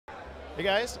Hey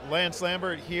guys, Lance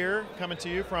Lambert here, coming to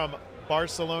you from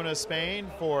Barcelona, Spain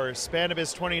for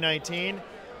Spannabis 2019.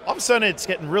 All of a sudden it's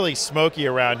getting really smoky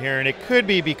around here, and it could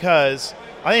be because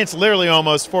I think it's literally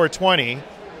almost 420,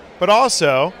 but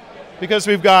also because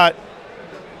we've got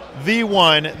the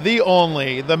one, the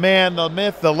only, the man, the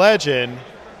myth, the legend.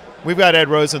 We've got Ed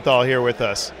Rosenthal here with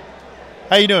us.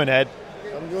 How you doing, Ed?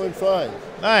 I'm doing fine.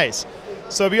 Nice.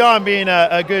 So beyond being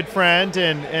a good friend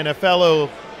and a fellow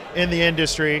in the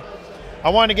industry, I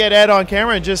want to get Ed on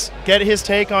camera and just get his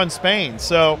take on Spain.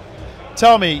 So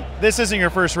tell me, this isn't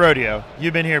your first rodeo.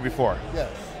 You've been here before.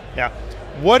 Yes. Yeah.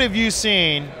 What have you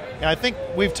seen? I think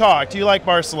we've talked. You like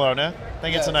Barcelona. I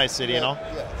think it's a Yes. nice city and all.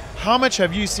 Yes. How much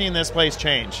have you seen this place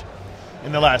change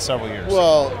in the last several years?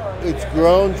 Well, it's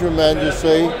grown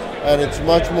tremendously, and it's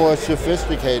much more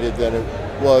sophisticated than it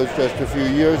was just a few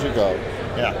years ago.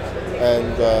 Yeah.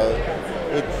 And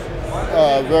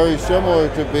it's very similar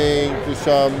to being to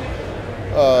some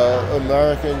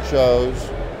American shows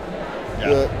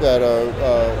that are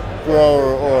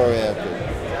grower-oriented.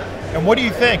 And what do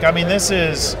you think? I mean, this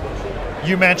is,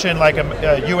 you mentioned like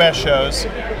U.S. shows,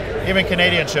 even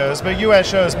Canadian shows, but U.S.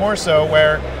 shows more so,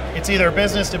 where it's either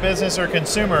business to business or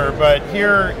consumer, but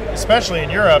here, especially in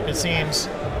Europe, it seems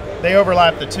they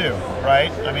overlap the two,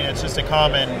 right? I mean, it's just a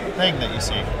common thing that you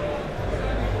see.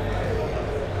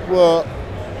 Well,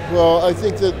 I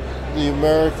think that the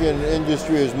American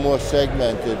industry is more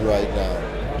segmented right now.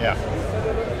 Yeah.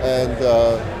 And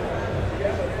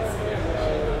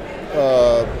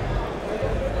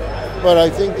but I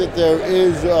think that there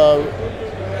is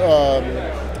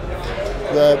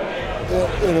that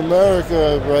in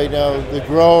America right now, the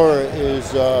grower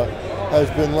has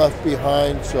been left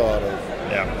behind, sort of,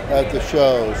 at the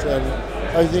shows, and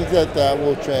I think that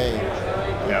will change.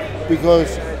 Yeah.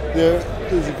 Because there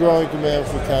is a growing demand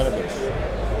for cannabis.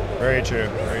 Very true,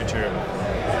 very true.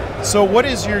 So what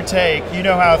is your take? You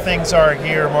know how things are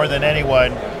here more than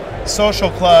anyone. Social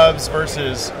clubs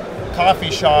versus coffee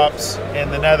shops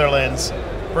in the Netherlands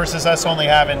versus us only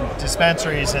having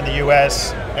dispensaries in the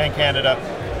US and Canada.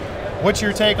 What's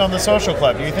your take on the social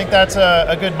club? Do you think that's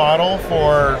a good model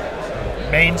for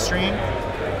mainstream,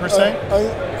 per se?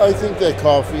 I think that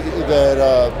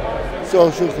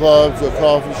social clubs or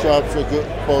coffee shops are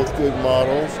both good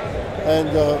models, and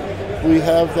we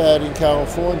have that in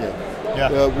California.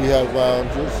 Yeah. We have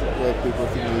lounges where people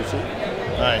can use it.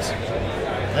 Nice.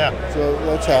 Yeah. So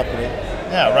that's happening.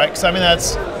 Yeah, right. Because I mean,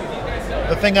 that's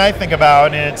the thing I think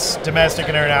about, and it's domestic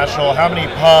and international. How many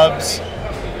pubs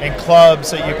and clubs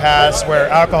that you pass where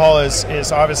alcohol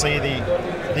is obviously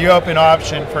the open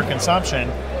option for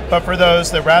consumption, but for those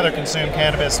that rather consume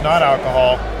cannabis, not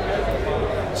alcohol,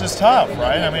 it's just tough,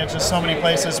 right? I mean, it's just so many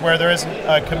places where there isn't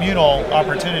a communal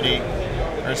opportunity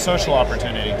or social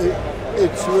opportunity.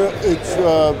 It's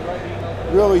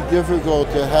really difficult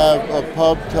to have a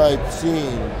pub-type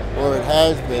scene, or it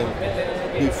has been,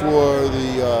 before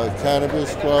the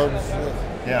cannabis clubs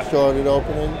started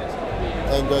opening.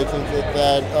 And I think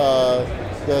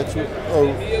that's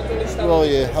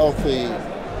really a healthy,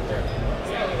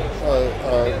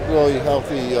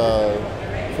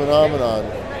 phenomenon.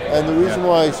 And the reason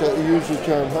why I use the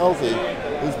term healthy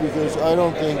is because I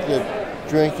don't think that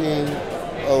drinking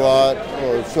a lot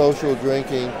or social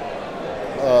drinking,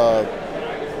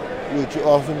 which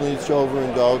often leads to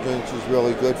overindulgence, is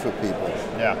really good for people.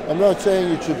 Yeah. I'm not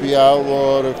saying it should be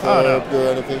outlawed or curbed or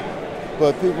anything,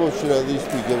 but people should at least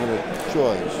be given a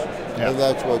choice, and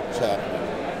that's what's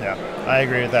happening. Yeah, I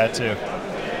agree with that too.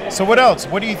 So what else?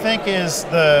 What do you think is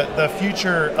the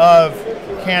future of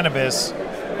cannabis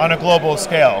on a global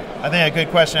scale? I think a good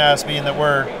question to ask, being that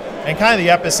we're in kind of the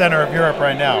epicenter of Europe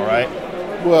right now, right?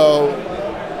 Well,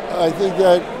 I think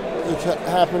that it's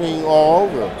happening all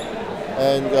over,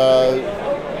 and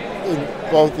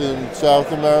both in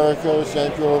South America,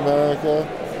 Central America,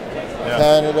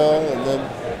 Canada, and then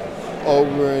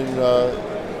over in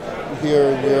here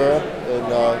in Europe,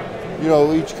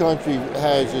 and each country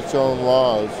has its own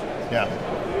laws. Yeah.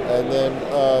 And then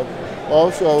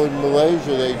also in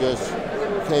Malaysia, they just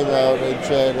came out and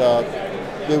said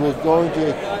they were going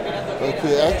to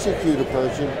execute a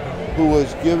person who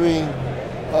was giving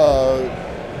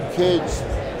kids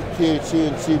THC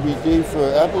and CBD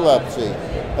for epilepsy,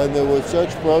 and there was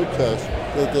such protest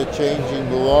that they're changing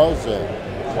the laws there.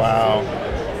 Wow.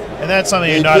 And that's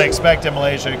something you'd not expect in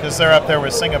Malaysia, because they're up there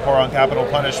with Singapore on capital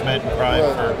punishment and crime.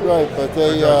 Right, but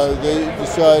they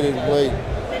decided, wait,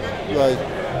 like,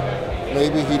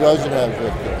 maybe he doesn't have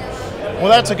victims. Well,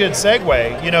 that's a good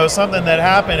segue. You know, something that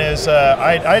happened is,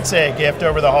 I'd say a gift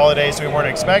over the holidays we weren't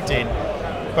expecting,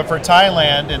 but for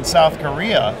Thailand and South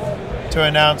Korea, to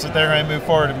announce that they're going to move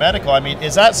forward in medical. I mean,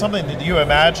 is that something that you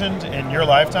imagined in your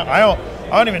lifetime? I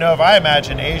don't even know if I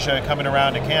imagined Asia coming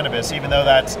around to cannabis, even though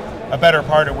that's a better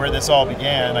part of where this all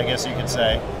began, I guess you could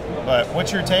say. But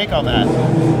what's your take on that?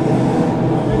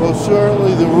 Well,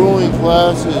 certainly the ruling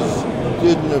classes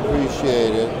didn't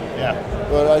appreciate it. Yeah.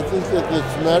 But I think that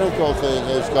this medical thing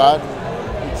has gotten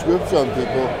its grips on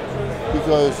people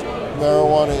because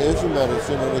marijuana is a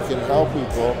medicine and it can help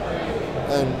people.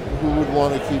 And who would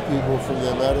want to keep people from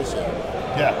their medicine?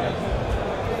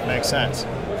 Yeah. Makes sense.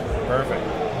 Perfect.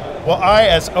 Well, I,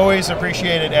 as always,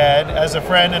 appreciated Ed. As a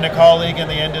friend and a colleague in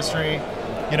the industry,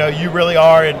 you know, you really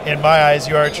are, in my eyes,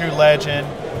 you are a true legend.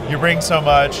 You bring so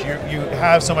much. You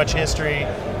have so much history.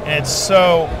 And it's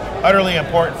so utterly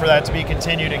important for that to be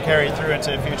continued and carried through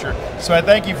into the future. So I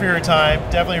thank you for your time.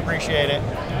 Definitely appreciate it.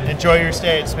 Enjoy your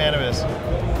stay at Spannabis.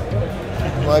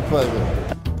 My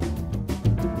pleasure.